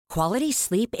Quality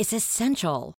sleep is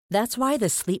essential. That's why the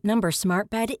Sleep Number Smart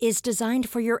Bed is designed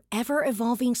for your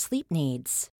ever-evolving sleep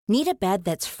needs. Need a bed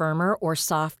that's firmer or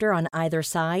softer on either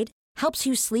side? Helps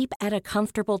you sleep at a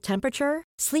comfortable temperature?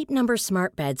 Sleep Number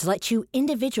Smart Beds let you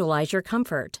individualize your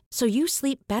comfort, so you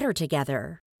sleep better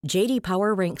together. J.D.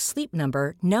 Power ranks Sleep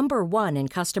Number number 1 in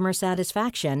customer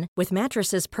satisfaction with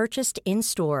mattresses purchased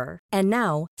in-store. And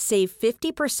now, save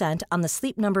 50% on the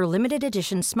Sleep Number Limited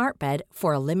Edition Smart Bed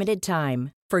for a limited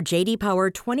time. For J.D. Power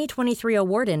 2023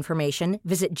 award information,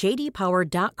 visit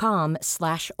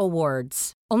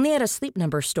jdpower.com/awards. Only at a Sleep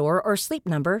Number store or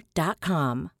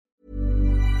sleepnumber.com.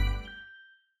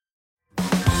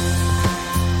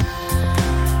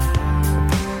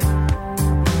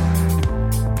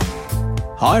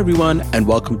 Hi everyone, and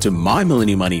welcome to My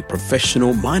Millennial Money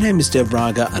Professional. My name is Dev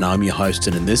Raga and I'm your host,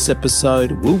 and in this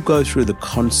episode we'll go through the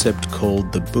concept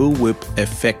called the bullwhip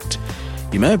effect.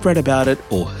 You may have read about it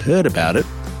or heard about it,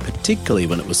 particularly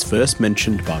when it was first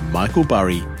mentioned by Michael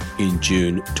Burry in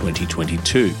June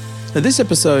 2022. Now, this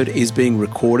episode is being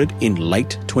recorded in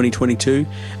late 2022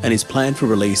 and is planned for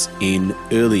release in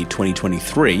early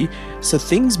 2023, so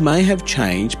things may have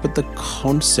changed, but the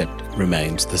concept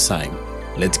remains the same.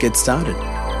 Let's get started.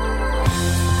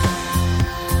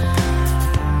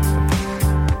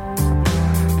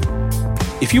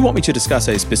 If you want me to discuss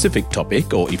a specific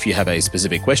topic, or if you have a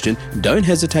specific question, don't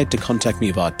hesitate to contact me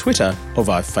via Twitter or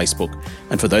via Facebook.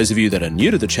 And for those of you that are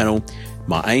new to the channel,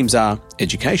 my aims are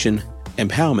education,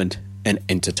 empowerment, and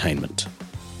entertainment.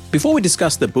 Before we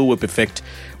discuss the bullwhip effect,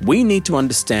 we need to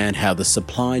understand how the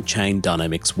supply chain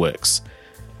dynamics works.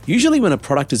 Usually when a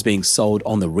product is being sold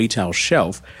on the retail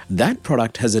shelf, that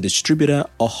product has a distributor,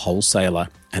 a wholesaler,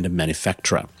 and a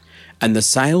manufacturer. And the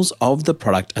sales of the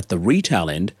product at the retail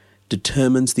end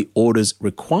determines the orders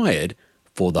required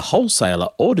for the wholesaler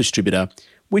or distributor,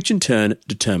 which in turn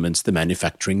determines the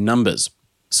manufacturing numbers.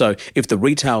 So if the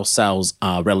retail sales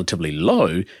are relatively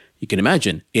low, you can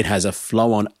imagine it has a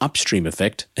flow-on upstream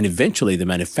effect, and eventually the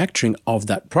manufacturing of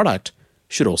that product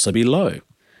should also be low.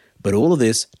 But all of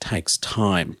this takes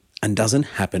time and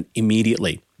doesn't happen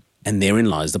immediately, and therein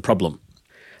lies the problem.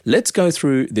 Let's go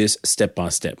through this step by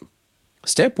step.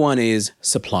 Step 1 is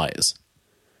suppliers.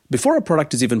 Before a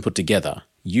product is even put together,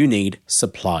 you need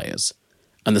suppliers.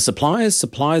 And the suppliers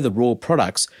supply the raw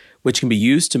products which can be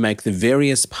used to make the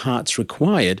various parts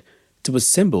required to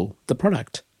assemble the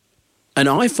product. An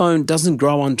iPhone doesn't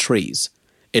grow on trees.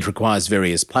 It requires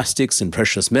various plastics and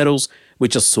precious metals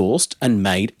which are sourced and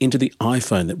made into the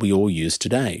iPhone that we all use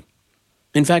today.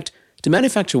 In fact, to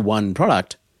manufacture one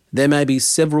product, there may be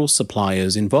several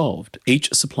suppliers involved,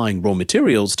 each supplying raw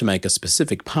materials to make a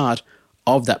specific part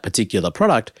of that particular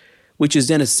product, which is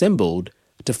then assembled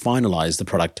to finalize the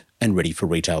product and ready for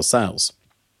retail sales.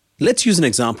 Let's use an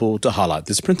example to highlight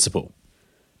this principle.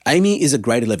 Amy is a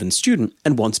grade 11 student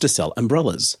and wants to sell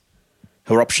umbrellas.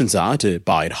 Her options are to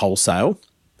buy it wholesale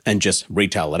and just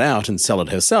retail it out and sell it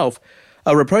herself,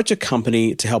 or approach a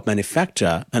company to help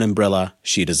manufacture an umbrella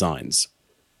she designs.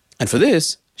 And for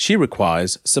this, she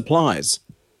requires supplies.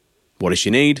 What does she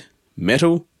need?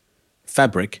 Metal,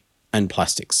 fabric, and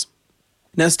plastics.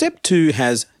 Now, step 2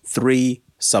 has 3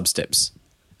 sub-steps,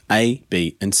 A,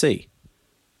 B, and C.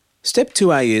 Step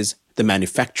 2A is the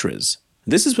manufacturers.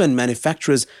 This is when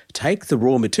manufacturers take the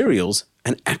raw materials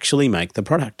and actually make the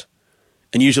product.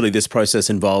 And usually this process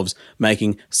involves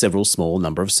making several small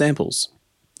number of samples.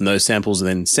 And those samples are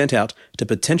then sent out to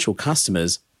potential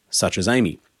customers, such as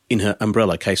Amy, in her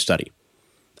umbrella case study.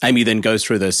 Amy then goes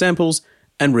through those samples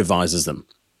and revises them.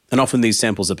 And often these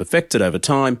samples are perfected over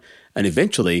time and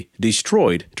eventually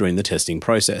destroyed during the testing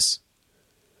process.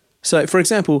 So, for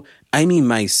example, Amy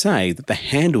may say that the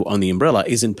handle on the umbrella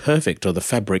isn't perfect or the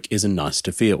fabric isn't nice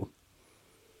to feel.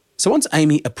 So once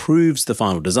Amy approves the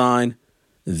final design,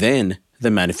 then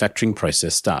the manufacturing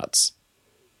process starts.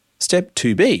 Step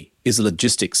 2B is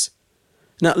logistics.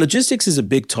 Now, logistics is a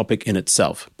big topic in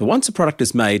itself, but once a product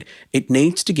is made, it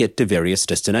needs to get to various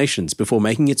destinations before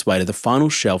making its way to the final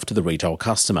shelf to the retail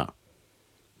customer.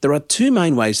 There are 2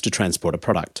 main ways to transport a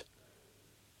product: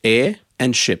 air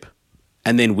and ship,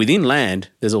 and then within land,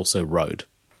 there's also road.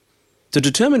 To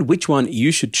determine which one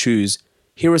you should choose,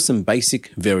 here are some basic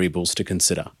variables to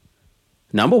consider.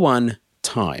 Number 1,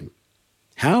 time.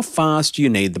 How fast do you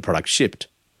need the product shipped?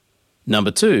 Number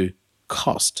 2,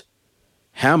 cost.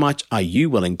 How much are you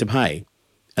willing to pay?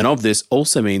 And of this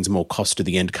also means more cost to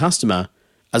the end customer,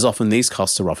 as often these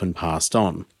costs are often passed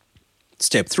on.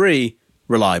 Step 3,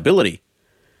 reliability.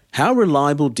 How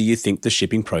reliable do you think the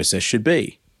shipping process should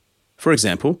be? For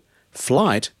example,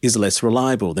 flight is less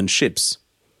reliable than ships.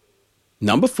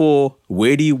 Number 4,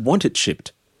 where do you want it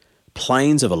shipped?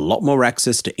 Planes have a lot more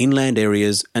access to inland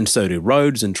areas, and so do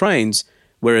roads and trains,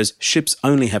 whereas ships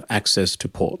only have access to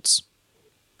ports.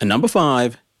 And number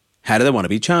 5, how do they want to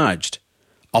be charged?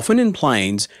 Often in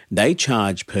planes, they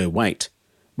charge per weight,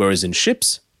 whereas in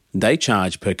ships, they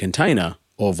charge per container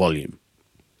or volume.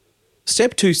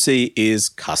 Step 2C is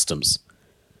customs.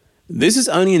 This is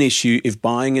only an issue if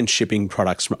buying and shipping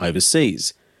products from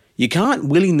overseas. You can't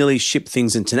willy-nilly ship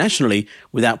things internationally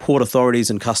without port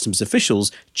authorities and customs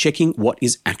officials checking what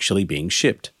is actually being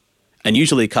shipped. And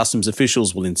usually customs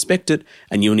officials will inspect it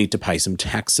and you'll need to pay some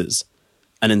taxes.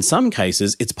 And in some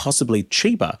cases, it's possibly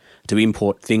cheaper to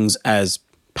import things as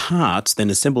parts than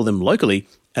assemble them locally,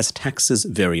 as taxes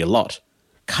vary a lot.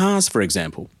 Cars, for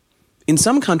example. In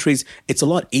some countries, it's a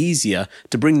lot easier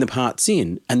to bring the parts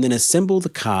in and then assemble the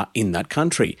car in that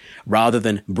country, rather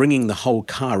than bringing the whole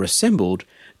car assembled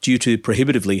due to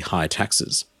prohibitively high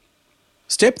taxes.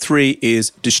 Step 3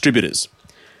 is distributors.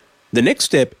 The next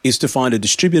step is to find a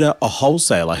distributor or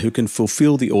wholesaler who can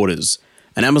fulfill the orders,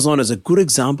 and Amazon is a good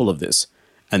example of this,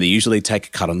 and they usually take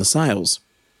a cut on the sales.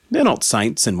 They're not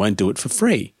saints and won't do it for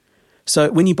free.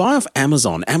 So when you buy off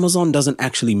Amazon, Amazon doesn't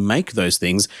actually make those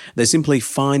things, they simply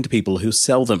find people who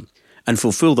sell them and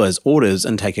fulfill those orders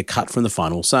and take a cut from the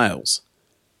final sales.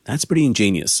 That's pretty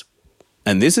ingenious.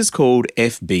 And this is called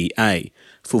FBA,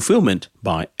 Fulfillment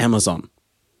by Amazon.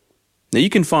 Now you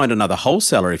can find another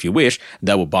wholesaler if you wish.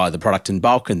 They will buy the product in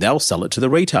bulk and they'll sell it to the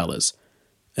retailers.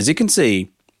 As you can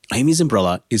see, Amy's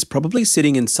umbrella is probably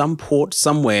sitting in some port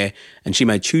somewhere and she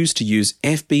may choose to use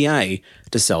FBA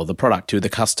to sell the product to the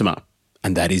customer,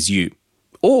 and that is you.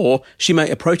 Or she may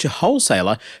approach a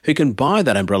wholesaler who can buy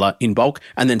that umbrella in bulk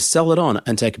and then sell it on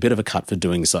and take a bit of a cut for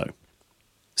doing so.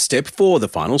 Step 4, the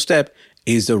final step,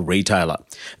 is the retailer.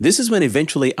 This is when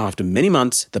eventually, after many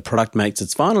months, the product makes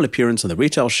its final appearance on the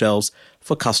retail shelves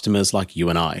for customers like you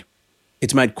and I.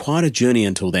 It's made quite a journey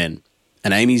until then,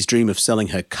 and Amy's dream of selling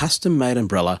her custom-made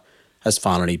umbrella has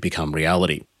finally become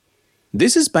reality.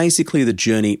 This is basically the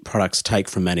journey products take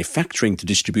from manufacturing to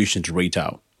distribution to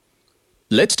retail.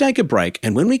 Let's take a break,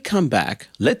 and when we come back,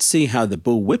 let's see how the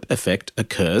bullwhip effect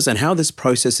occurs and how this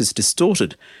process is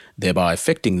distorted, thereby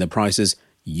affecting the prices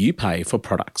you pay for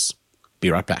products. Be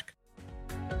right back.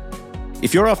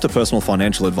 If you're after personal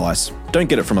financial advice, don't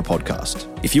get it from a podcast.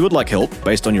 If you would like help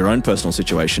based on your own personal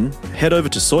situation, head over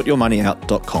to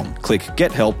sortyourmoneyout.com. Click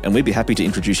Get Help and we'd be happy to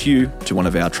introduce you to one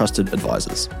of our trusted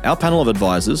advisors. Our panel of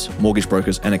advisors, mortgage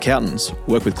brokers and accountants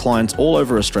work with clients all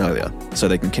over Australia so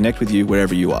they can connect with you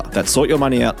wherever you are. That's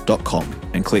sortyourmoneyout.com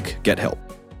and click Get Help.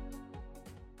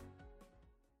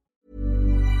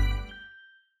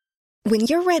 When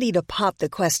you're ready to pop the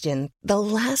question, the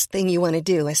last thing you want to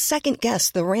do is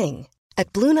second-guess the ring.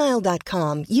 At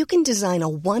BlueNile.com, you can design a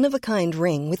one-of-a-kind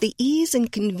ring with the ease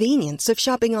and convenience of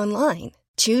shopping online.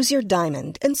 Choose your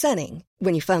diamond and setting.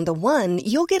 When you find the one,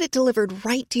 you'll get it delivered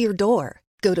right to your door.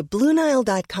 Go to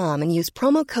BlueNile.com and use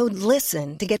promo code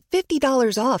LISTEN to get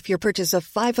 $50 off your purchase of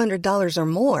 $500 or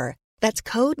more. That's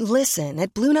code LISTEN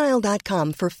at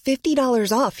BlueNile.com for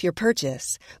 $50 off your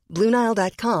purchase.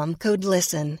 BlueNile.com, code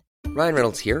LISTEN. Ryan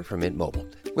Reynolds here from Mint Mobile.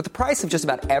 With the price of just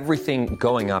about everything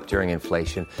going up during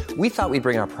inflation, we thought we'd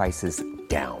bring our prices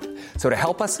down. So to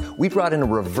help us, we brought in a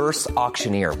reverse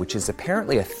auctioneer, which is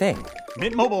apparently a thing.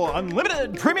 Mint Mobile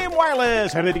Unlimited Premium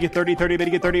Wireless. How to get 30, 30, how to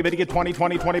get 30, how to get 20,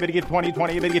 20, 20, how to get 20,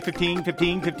 20, how to get 15,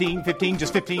 15, 15, 15,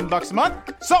 just $15 a month?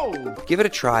 Sold! Give it a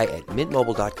try at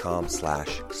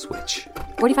mintmobile.com/switch.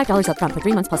 $45 up front for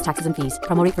 3 months plus taxes and fees.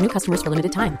 Promo rate for new customers for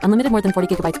limited time. Unlimited more than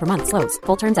 40 gigabytes per month. Slows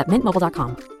full terms at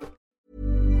mintmobile.com.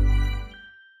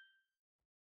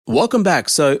 Welcome back.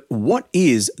 So what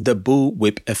is the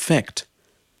bullwhip effect?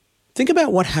 Think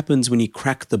about what happens when you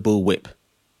crack the bullwhip.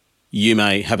 You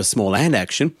may have a small hand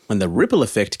action and the ripple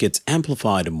effect gets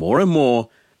amplified more and more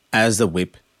as the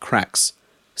whip cracks.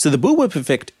 So the bullwhip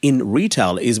effect in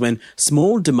retail is when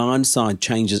small demand side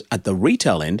changes at the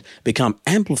retail end become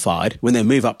amplified when they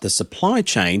move up the supply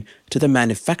chain to the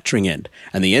manufacturing end,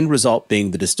 and the end result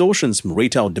being the distortions from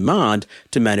retail demand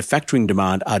to manufacturing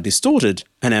demand are distorted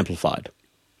and amplified.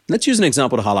 Let's use an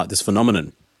example to highlight this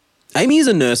phenomenon. Amy is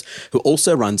a nurse who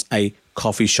also runs a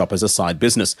coffee shop as a side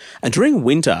business, and during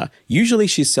winter, usually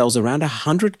she sells around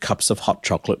 100 cups of hot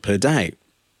chocolate per day.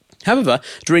 However,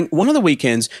 during one of the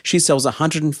weekends, she sells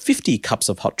 150 cups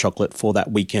of hot chocolate for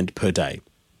that weekend per day.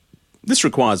 This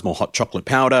requires more hot chocolate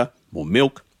powder, more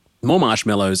milk, more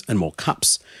marshmallows, and more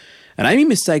cups. And Amy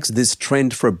mistakes this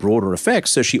trend for a broader effect,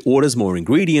 so she orders more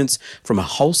ingredients from her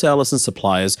wholesalers and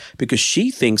suppliers because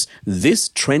she thinks this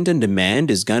trend and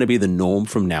demand is going to be the norm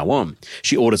from now on.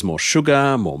 She orders more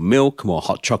sugar, more milk, more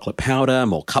hot chocolate powder,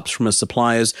 more cups from her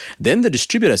suppliers. Then the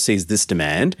distributor sees this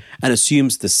demand and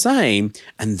assumes the same,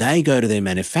 and they go to their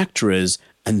manufacturers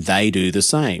and they do the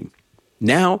same.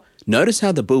 Now, notice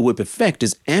how the bullwhip effect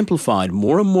is amplified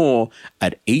more and more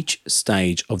at each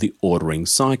stage of the ordering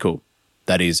cycle.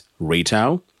 That is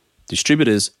retail,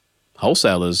 distributors,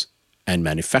 wholesalers, and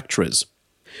manufacturers.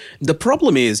 The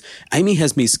problem is Amy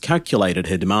has miscalculated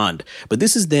her demand, but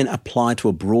this is then applied to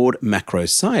a broad macro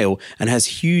sale and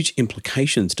has huge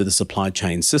implications to the supply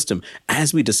chain system,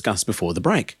 as we discussed before the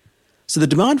break. So the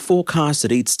demand forecasts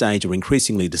at each stage are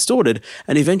increasingly distorted,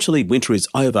 and eventually winter is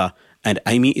over and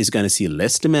Amy is going to see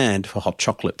less demand for hot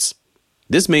chocolates.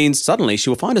 This means suddenly she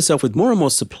will find herself with more and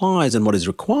more supplies than what is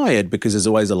required because there's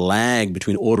always a lag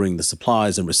between ordering the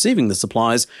supplies and receiving the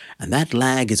supplies, and that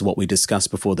lag is what we discussed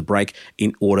before the break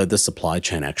in order the supply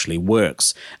chain actually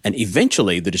works. And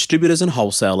eventually the distributors and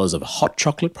wholesalers of hot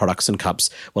chocolate products and cups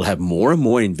will have more and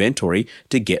more inventory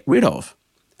to get rid of.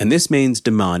 And this means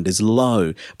demand is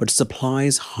low, but supply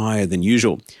is higher than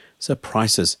usual. So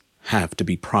prices have to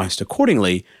be priced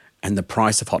accordingly, and the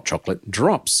price of hot chocolate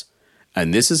drops.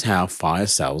 And this is how fire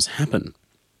sales happen.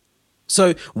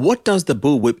 So what does the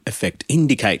bullwhip effect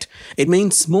indicate? It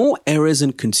means small errors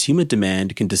in consumer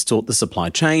demand can distort the supply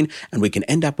chain, and we can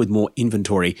end up with more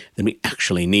inventory than we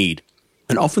actually need.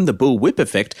 And often the bullwhip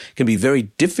effect can be very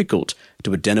difficult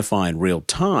to identify in real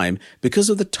time because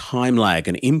of the time lag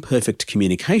and imperfect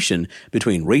communication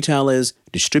between retailers,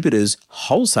 distributors,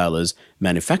 wholesalers,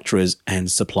 manufacturers,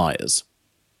 and suppliers.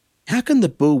 How can the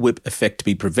bullwhip effect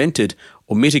be prevented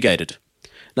or mitigated?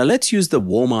 Now let's use the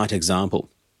Walmart example.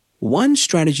 One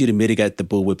strategy to mitigate the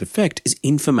bullwhip effect is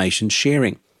information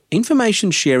sharing.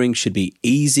 Information sharing should be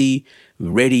easy,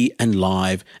 ready, and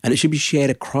live, and it should be shared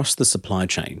across the supply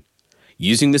chain.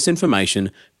 Using this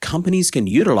information, companies can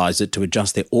utilize it to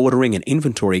adjust their ordering and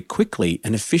inventory quickly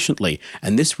and efficiently,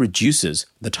 and this reduces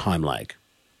the time lag.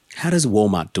 How does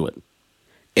Walmart do it?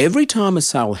 Every time a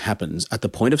sale happens at the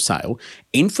point of sale,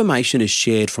 information is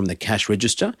shared from the cash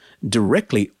register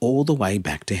directly all the way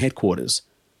back to headquarters.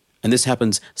 And this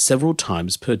happens several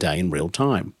times per day in real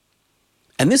time.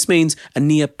 And this means a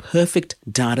near perfect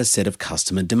data set of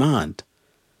customer demand.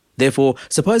 Therefore,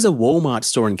 suppose a Walmart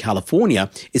store in California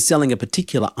is selling a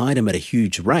particular item at a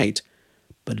huge rate,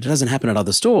 but it doesn't happen at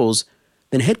other stores,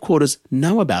 then headquarters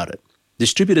know about it.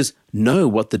 Distributors know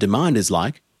what the demand is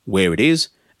like, where it is,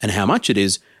 and how much it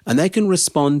is, and they can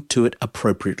respond to it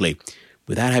appropriately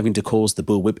without having to cause the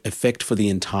bullwhip effect for the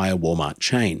entire Walmart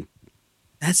chain.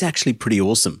 That's actually pretty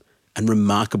awesome and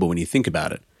remarkable when you think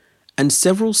about it. And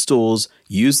several stores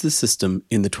use the system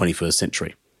in the 21st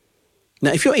century.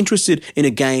 Now, if you're interested in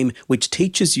a game which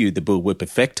teaches you the bullwhip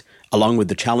effect, along with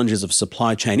the challenges of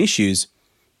supply chain issues,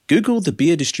 Google the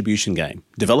beer distribution game,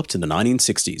 developed in the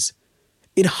 1960s.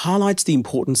 It highlights the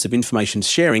importance of information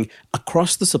sharing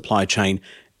across the supply chain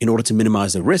in order to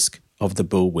minimize the risk of the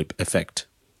bullwhip effect.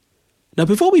 Now,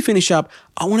 before we finish up,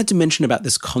 I wanted to mention about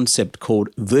this concept called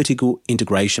vertical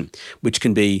integration, which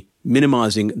can be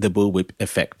minimizing the bullwhip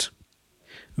effect.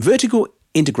 Vertical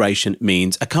integration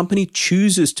means a company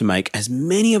chooses to make as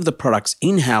many of the products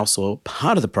in-house or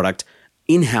part of the product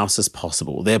in-house as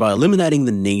possible, thereby eliminating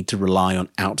the need to rely on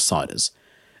outsiders.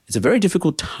 It's a very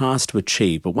difficult task to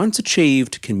achieve, but once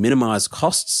achieved, can minimize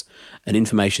costs and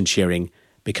information sharing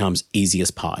becomes easy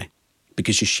as pie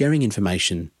because you're sharing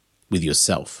information with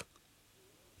yourself.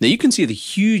 Now, you can see the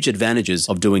huge advantages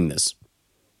of doing this.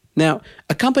 Now,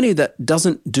 a company that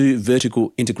doesn't do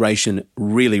vertical integration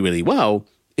really well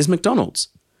is McDonald's.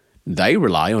 They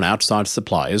rely on outside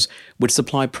suppliers which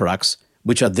supply products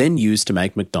which are then used to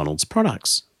make McDonald's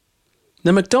products.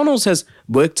 Now, McDonald's has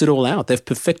worked it all out. They've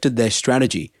perfected their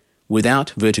strategy without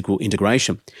vertical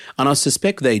integration. And I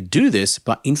suspect they do this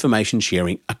by information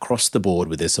sharing across the board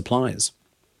with their suppliers.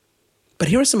 But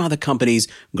here are some other companies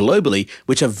globally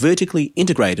which have vertically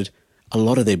integrated a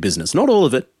lot of their business. Not all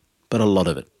of it, but a lot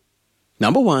of it.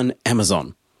 Number one,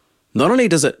 Amazon. Not only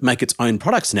does it make its own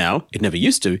products now, it never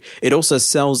used to, it also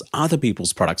sells other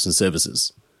people's products and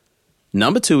services.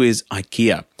 Number two is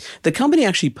IKEA. The company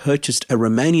actually purchased a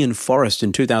Romanian forest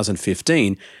in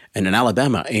 2015 and in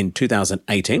Alabama in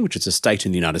 2018, which is a state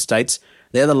in the United States.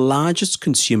 They're the largest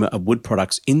consumer of wood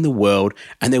products in the world,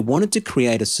 and they wanted to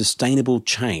create a sustainable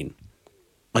chain.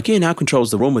 IKEA now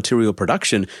controls the raw material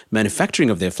production, manufacturing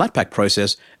of their flat pack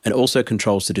process, and also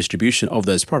controls the distribution of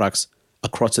those products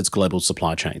across its global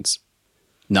supply chains.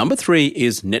 Number 3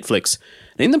 is Netflix.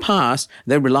 In the past,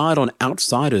 they relied on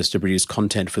outsiders to produce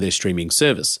content for their streaming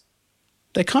service.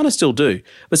 They kind of still do,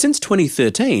 but since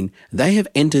 2013, they have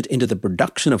entered into the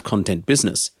production of content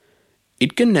business.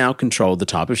 It can now control the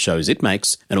type of shows it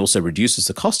makes and also reduces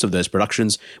the cost of those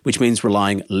productions, which means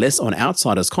relying less on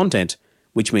outsiders' content,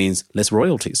 which means less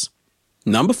royalties.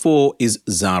 Number 4 is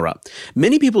Zara.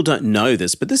 Many people don't know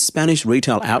this, but this Spanish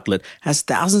retail outlet has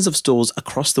thousands of stores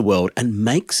across the world and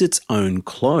makes its own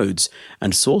clothes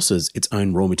and sources its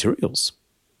own raw materials.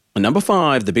 And number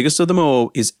 5, the biggest of them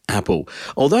all, is Apple.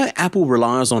 Although Apple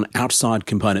relies on outside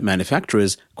component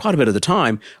manufacturers quite a bit of the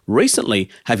time, recently,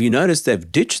 have you noticed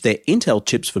they've ditched their Intel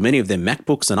chips for many of their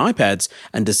MacBooks and iPads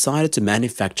and decided to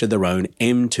manufacture their own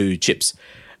M2 chips?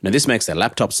 Now, this makes their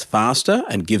laptops faster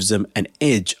and gives them an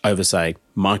edge over, say,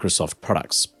 Microsoft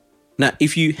products. Now,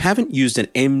 if you haven't used an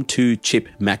M2 chip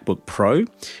MacBook Pro,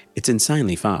 it's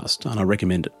insanely fast, and I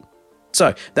recommend it.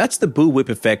 So that's the bullwhip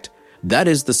effect, that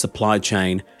is the supply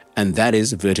chain, and that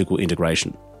is vertical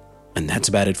integration. And that's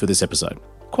about it for this episode.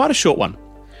 Quite a short one.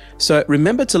 So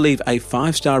remember to leave a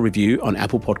 5-star review on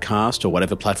Apple Podcast or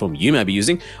whatever platform you may be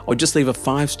using, or just leave a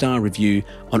 5-star review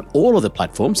on all of the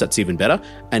platforms, that's even better,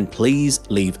 and please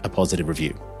leave a positive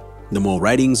review. The more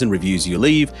ratings and reviews you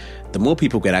leave, the more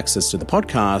people get access to the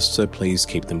podcast, so please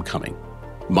keep them coming.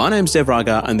 My name's Dev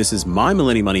Raga, and this is My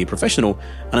Millennial Money Professional,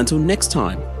 and until next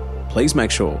time, please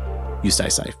make sure you stay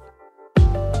safe.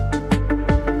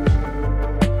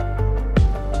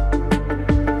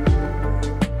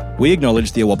 We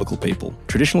acknowledge the Awabakal people,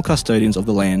 traditional custodians of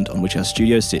the land on which our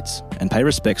studio sits, and pay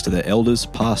respects to their elders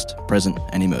past, present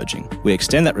and emerging. We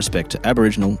extend that respect to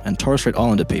Aboriginal and Torres Strait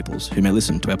Islander peoples who may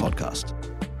listen to our podcast.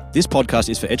 This podcast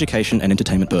is for education and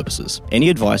entertainment purposes. Any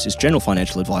advice is general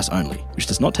financial advice only, which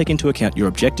does not take into account your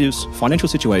objectives, financial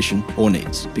situation, or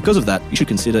needs. Because of that, you should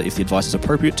consider if the advice is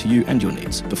appropriate to you and your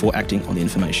needs before acting on the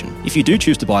information. If you do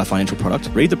choose to buy a financial product,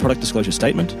 read the product disclosure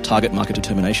statement, target market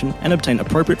determination, and obtain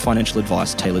appropriate financial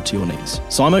advice tailored to your needs.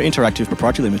 Simo Interactive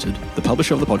Proprietary Limited, the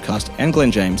publisher of the podcast, and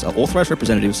Glenn James are authorised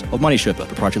representatives of Money Sherpa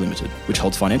Proprietary Limited, which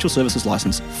holds financial services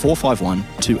license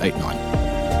 451289.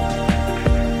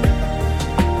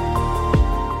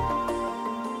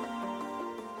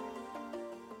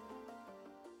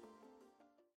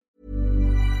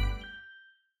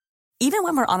 Even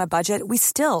when we're on a budget, we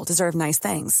still deserve nice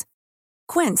things.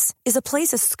 Quince is a place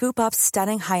to scoop up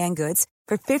stunning high-end goods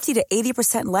for 50 to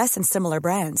 80% less than similar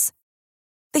brands.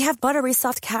 They have buttery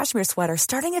soft cashmere sweaters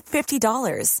starting at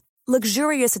 $50,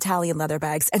 luxurious Italian leather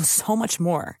bags, and so much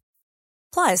more.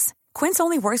 Plus, Quince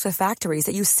only works with factories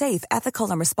that use safe, ethical,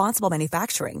 and responsible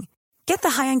manufacturing. Get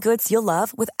the high-end goods you'll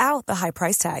love without the high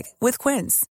price tag with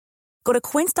Quince. Go to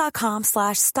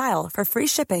quince.com/style for free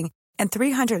shipping and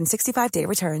 365-day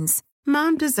returns.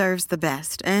 Mom deserves the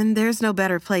best, and there's no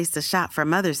better place to shop for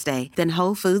Mother's Day than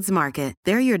Whole Foods Market.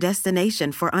 They're your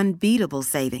destination for unbeatable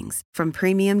savings, from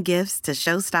premium gifts to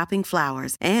show-stopping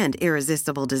flowers and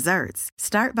irresistible desserts.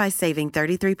 Start by saving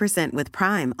 33% with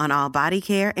Prime on all body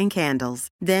care and candles.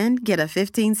 Then get a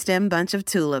 15-stem bunch of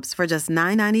tulips for just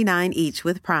 $9.99 each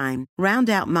with Prime. Round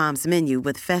out Mom's menu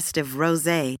with festive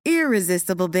rosé,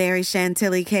 irresistible berry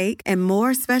chantilly cake, and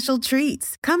more special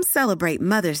treats. Come celebrate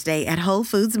Mother's Day at Whole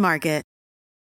Foods Market.